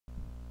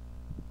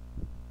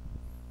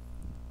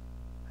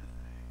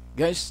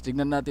Guys,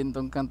 tignan natin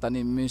tong kanta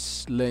ni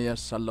Ms Leah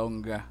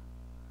Salonga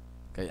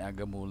kay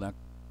Aga Muhlac.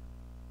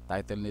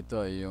 Title nito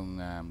ay yung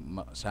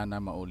Sana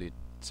Maulit.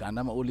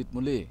 Sana Maulit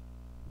Muli.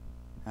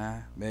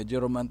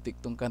 Medyo romantic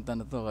tong kanta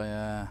na to,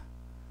 kaya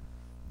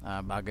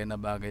bagay na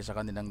bagay sa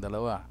kanilang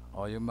dalawa.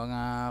 O yung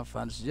mga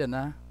fans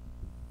dyan,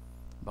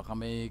 baka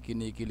may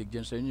kinikilig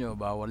dyan sa inyo,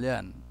 bawal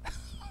yan.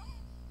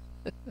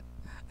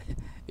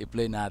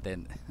 I-play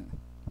natin.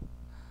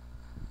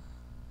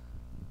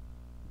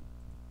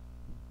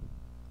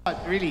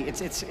 Really,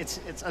 it's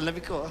alam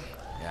ko.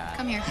 Yeah.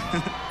 Come here.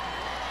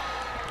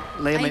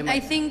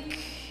 I think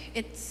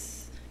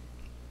it's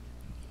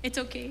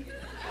okay.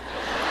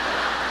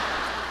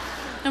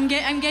 I'm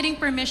getting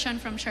permission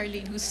from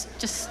Charlene, who's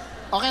just...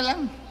 Okay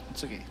lang.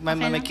 It's okay.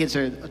 My kids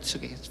are... It's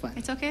okay. It's fine.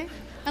 It's okay?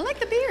 I like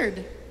the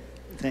beard.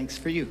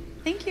 Thanks for you.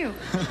 Thank you.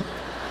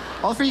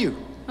 All for you.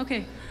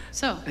 Okay,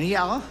 so...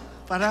 Nahiya ako?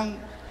 Parang...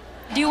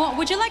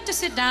 Would you like to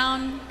sit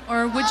down?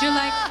 Or would you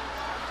like...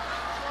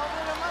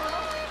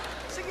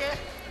 Sige.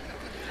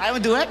 I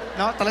will do it?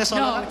 No? Talaga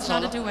solo? No, it's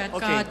not a duet.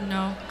 Okay. God,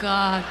 no.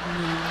 God,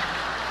 no.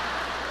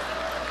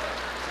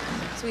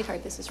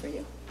 Sweetheart, this is for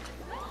you.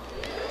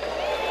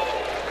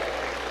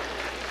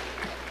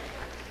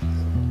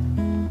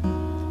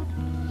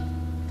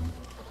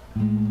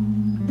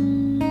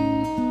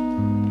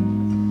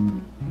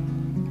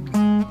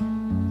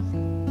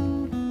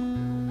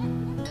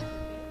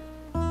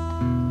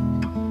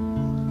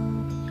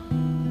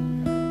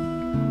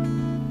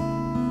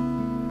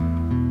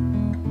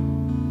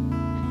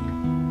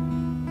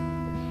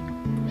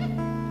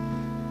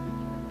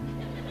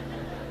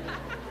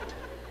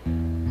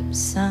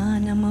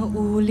 Sana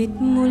maulit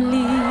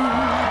muli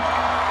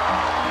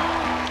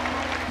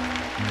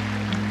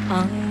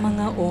ang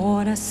mga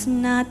oras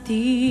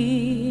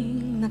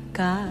nating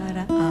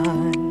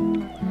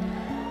nakaraan.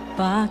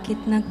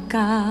 Bakit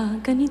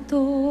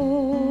nagkaganito?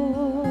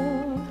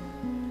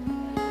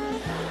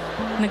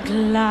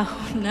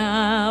 Naglaho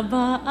na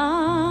ba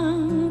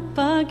ang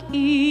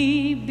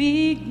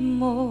pag-ibig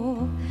mo?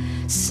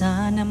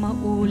 Sana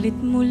maulit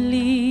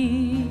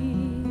muli.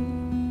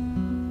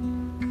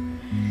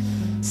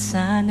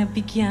 Sana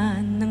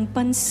bigyan ng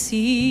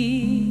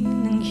pansin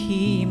ng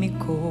himig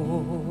ko.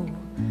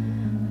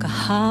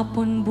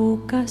 Kahapon,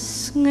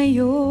 bukas,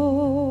 ngayon.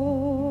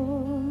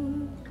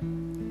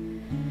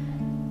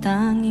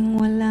 Tanging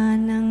wala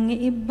nang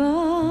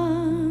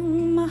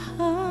ibang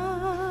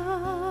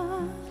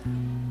mahal.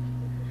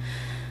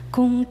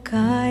 Kung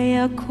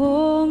kaya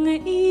kong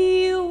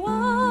iwanan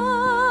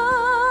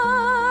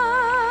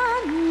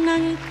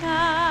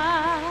ka,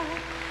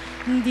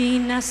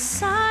 di na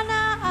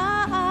sana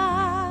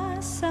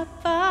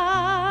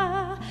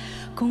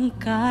kung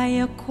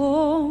kaya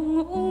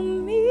kong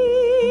umiwas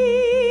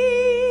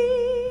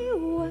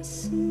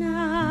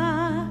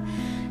na,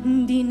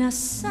 di na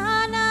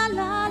sana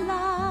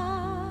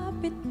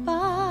lalapit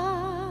pa.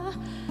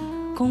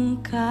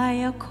 Kung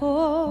kaya ko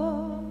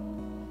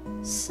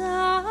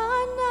sana.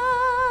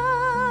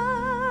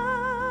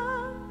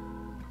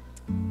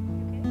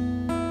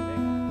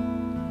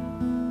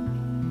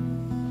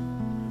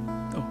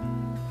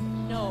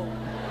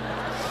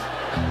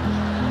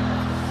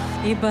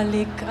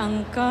 Ibalik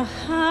ang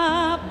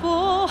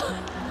kahapon,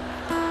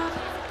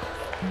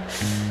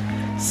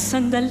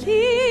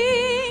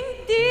 sandaling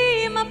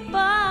di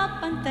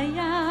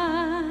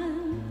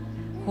mapapantayan.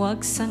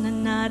 Huwag sana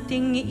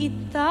nating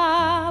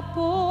itapon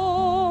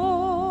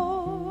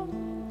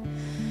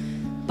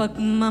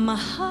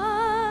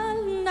pagmamahal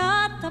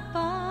na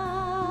tapat.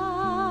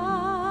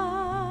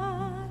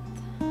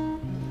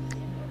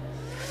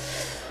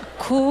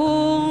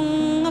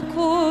 Kung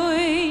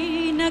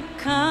ako'y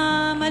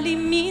nagkamali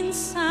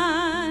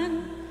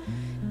minsan,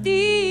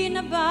 di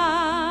na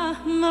ba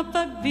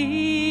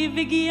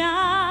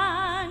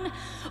mapagbibigyan?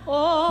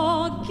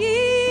 O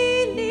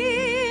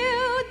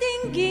giliw,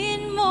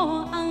 dinggin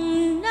mo ang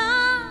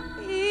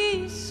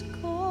nais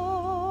ko.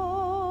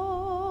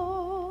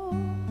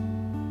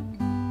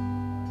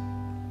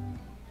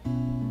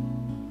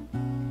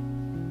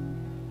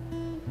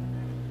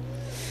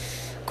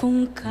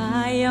 Kung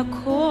kaya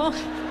ko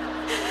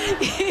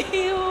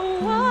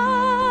iwanan.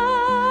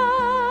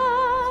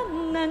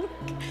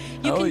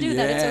 You can do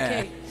that, it's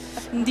okay.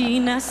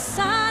 Di na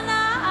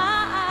sana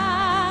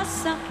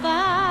aasa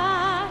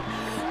pa.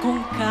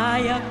 Kung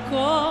kaya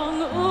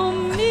kong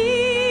umiwas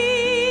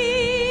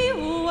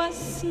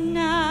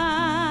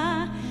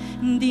na,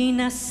 di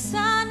na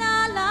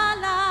sana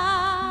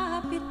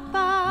lalapit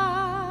pa.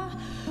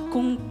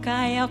 Kung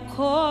kaya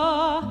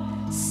ko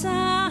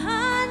sana.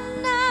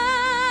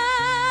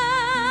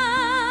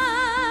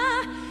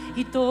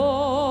 Ito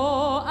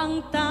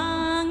ang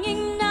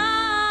tanging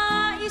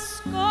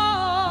nais ko,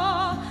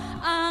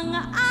 ang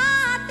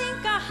ating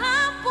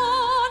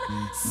kahapon,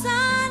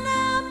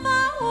 sana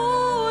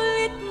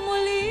maulit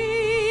muli.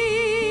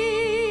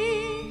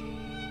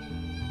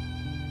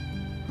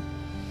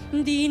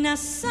 Di na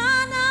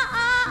sana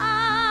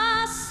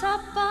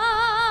aasa pa.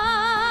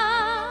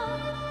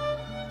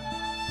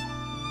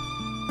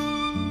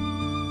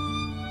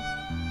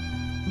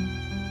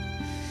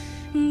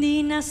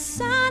 na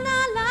sana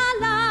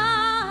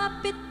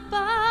lalapit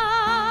pa.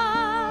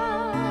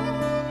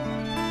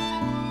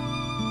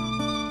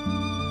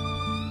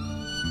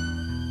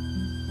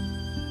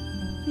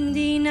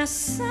 Di na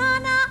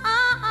sana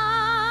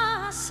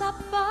aasa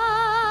pa.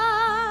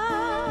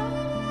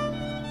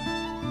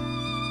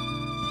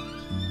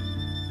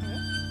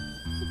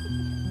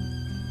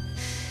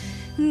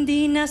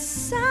 Di na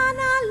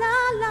sana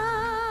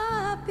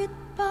lalapit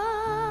pa.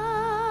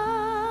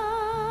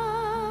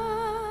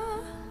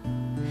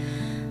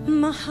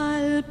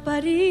 Mahal pa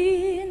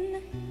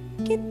rin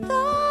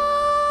kita.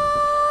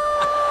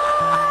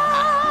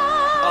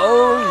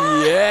 Oh,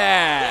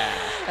 yeah!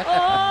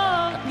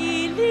 Oh,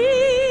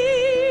 giliw.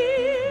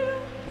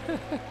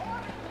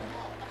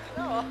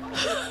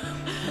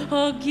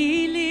 Oh,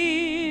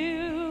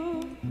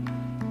 giliw.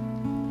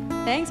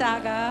 Thanks,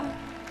 Aga.